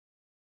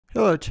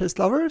Hello chess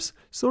lovers,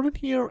 Suren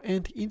here,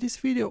 and in this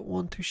video I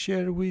want to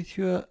share with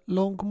you a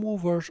long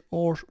mover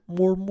or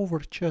more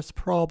mover chess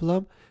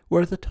problem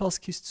where the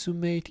task is to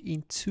mate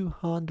in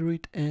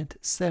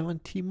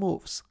 270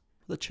 moves.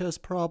 The chess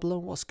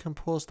problem was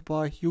composed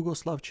by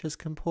Yugoslav chess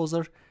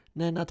composer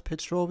Nenad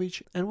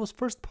Petrović and was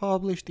first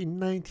published in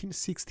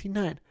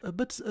 1969.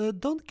 But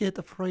don't get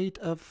afraid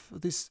of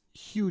this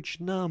huge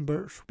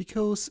number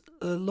because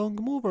long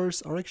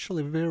movers are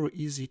actually very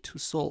easy to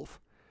solve.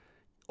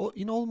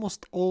 In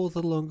almost all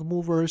the long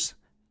movers,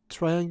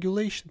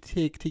 triangulation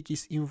tactic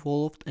is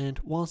involved, and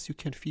once you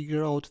can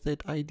figure out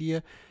that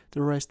idea,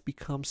 the rest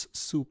becomes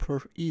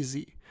super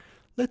easy.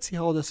 Let's see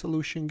how the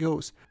solution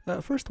goes.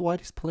 First,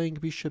 white is playing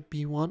bishop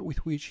b1,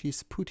 with which he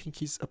is putting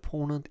his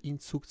opponent in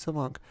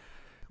zugzwang.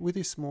 With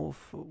this move,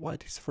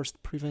 white is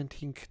first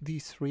preventing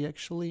d3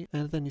 actually,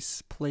 and then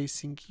is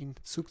placing in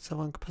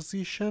zugzwang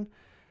position.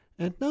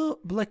 And now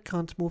black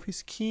can't move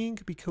his king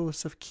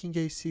because of king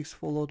a6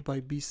 followed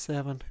by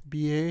b7,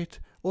 b8.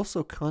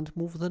 Also can't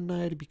move the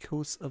knight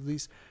because of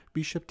this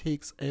bishop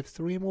takes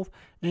f3 move.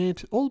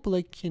 And all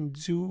black can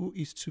do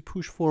is to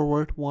push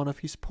forward one of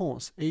his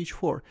pawns,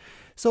 h4.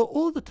 So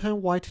all the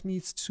time white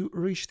needs to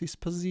reach this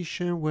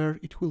position where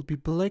it will be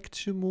black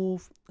to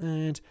move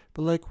and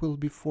black will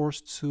be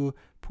forced to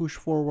push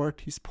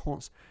forward his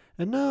pawns.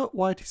 And now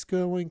white is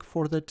going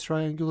for the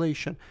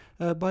triangulation.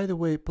 By the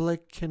way,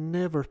 black can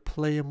never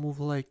play a move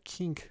like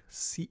king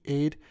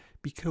c8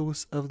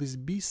 because of this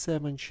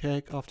b7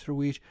 check, after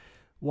which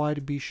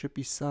white bishop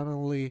is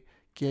suddenly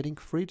getting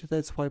freed.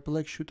 That's why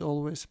black should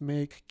always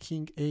make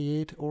king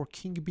a8 or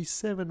king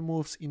b7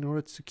 moves in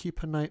order to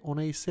keep an eye on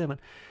a7.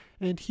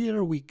 And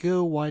here we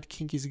go, white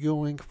king is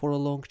going for a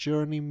long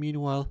journey.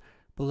 Meanwhile,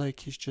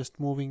 black is just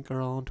moving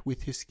around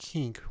with his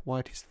king.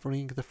 White is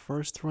freeing the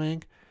first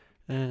rank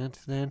and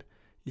then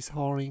is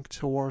hurrying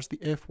towards the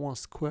f1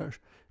 square.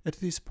 At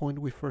this point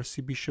we first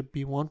see bishop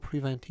b1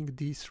 preventing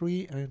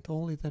d3, and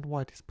only then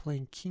white is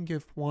playing king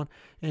f1,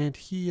 and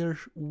here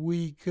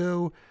we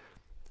go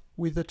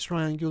with the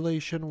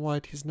triangulation.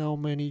 White is now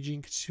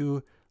managing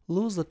to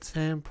lose the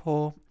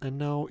tempo and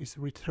now is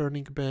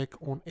returning back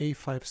on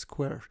a5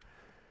 square.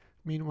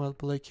 Meanwhile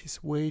black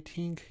is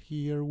waiting.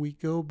 Here we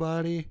go,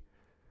 buddy.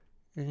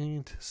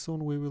 And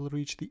soon we will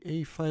reach the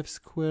a5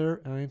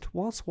 square, and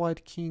once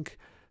white king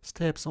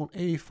steps on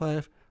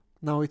a5,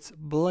 now it's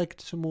black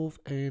to move,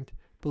 and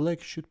black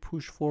should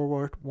push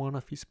forward one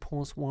of his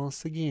pawns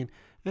once again,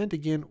 and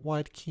again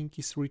white king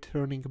is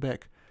returning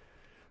back.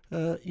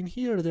 In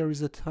here there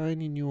is a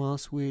tiny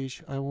nuance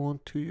which I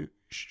want to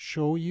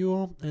show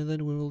you, and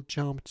then we will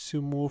jump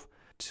to move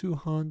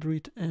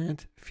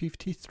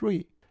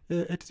 253.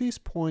 At this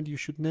point you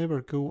should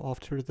never go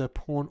after the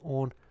pawn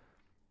on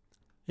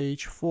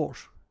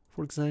h4.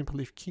 For example,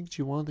 if king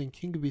g1 then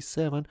king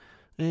b7,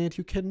 and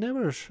you can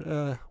never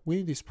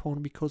win this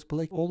pawn because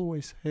black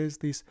always has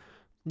this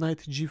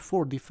knight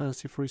g4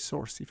 defensive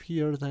resource. If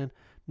here, then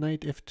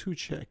knight f2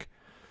 check.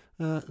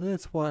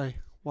 That's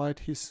why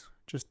white is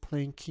just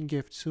playing king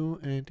f2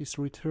 and is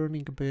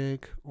returning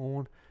back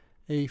on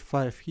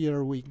a5.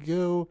 Here we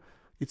go.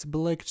 It's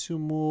black to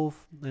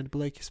move, and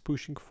black is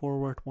pushing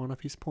forward one of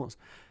his pawns.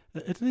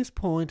 At this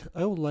point,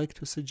 I would like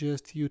to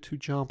suggest you to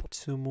jump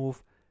to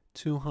move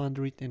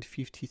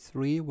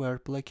 253, where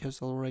black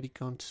has already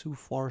gone too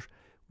far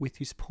with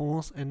his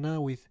pawns, and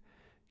now with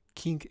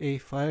king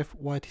a5,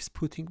 white is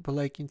putting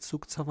black in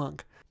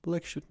zugzwang.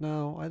 Black should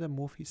now either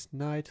move his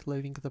knight,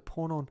 leaving the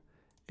pawn on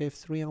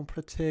f3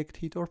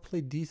 unprotected, or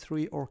play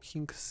d3 or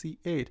king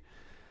c8.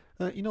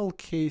 In all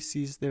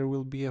cases, there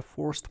will be a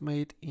forced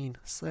mate in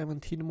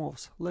 17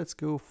 moves. Let's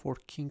go for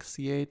king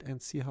c8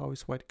 and see how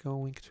is white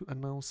going to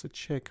announce a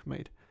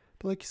checkmate.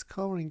 Black is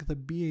covering the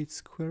b8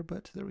 square,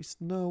 but there is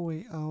no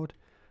way out.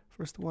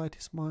 First white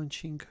is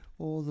munching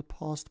all the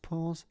passed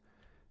pawns,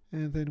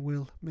 and then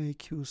will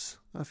make use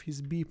of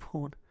his b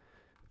pawn.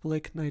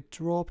 Black knight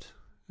dropped,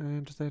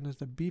 and then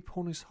the b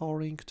pawn is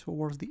hurrying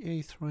towards the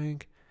 8th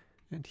rank,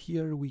 and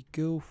here we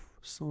go.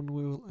 Soon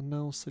we will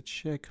announce a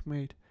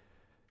checkmate.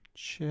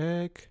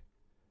 Check,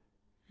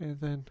 and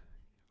then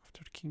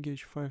after king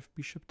h5,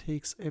 bishop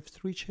takes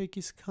f3 check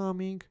is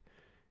coming,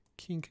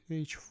 king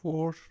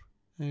h4,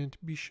 and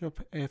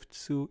bishop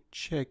f2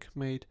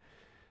 checkmate.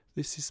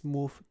 This is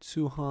move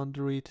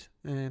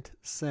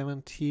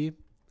 270,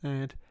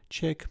 and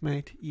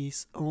checkmate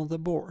is on the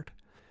board.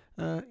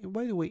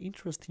 By the way,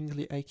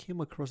 interestingly, I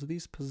came across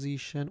this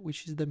position,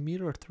 which is the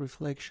mirrored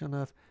reflection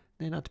of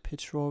Nenad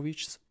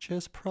Petrović's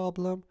chess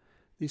problem.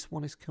 This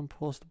one is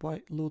composed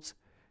by Lutz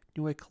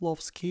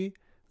Neweklovsky,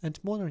 and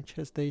modern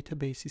chess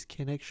databases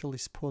can actually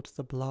spot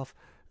the bluff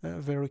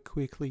very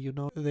quickly. You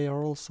know, they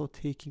are also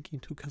taking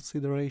into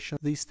consideration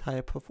this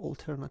type of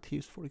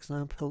alternatives, for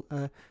example,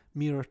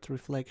 mirrored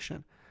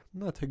reflection.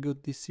 Not a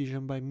good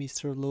decision by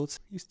Mr. Lutz.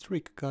 His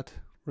trick got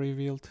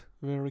revealed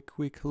very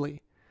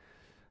quickly.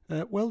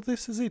 Well,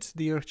 this is it,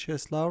 dear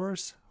chess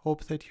lovers.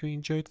 Hope that you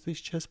enjoyed this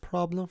chess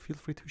problem. Feel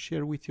free to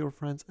share with your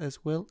friends as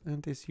well,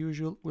 and as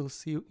usual, we'll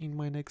see you in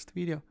my next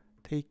video.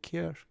 Take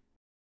care.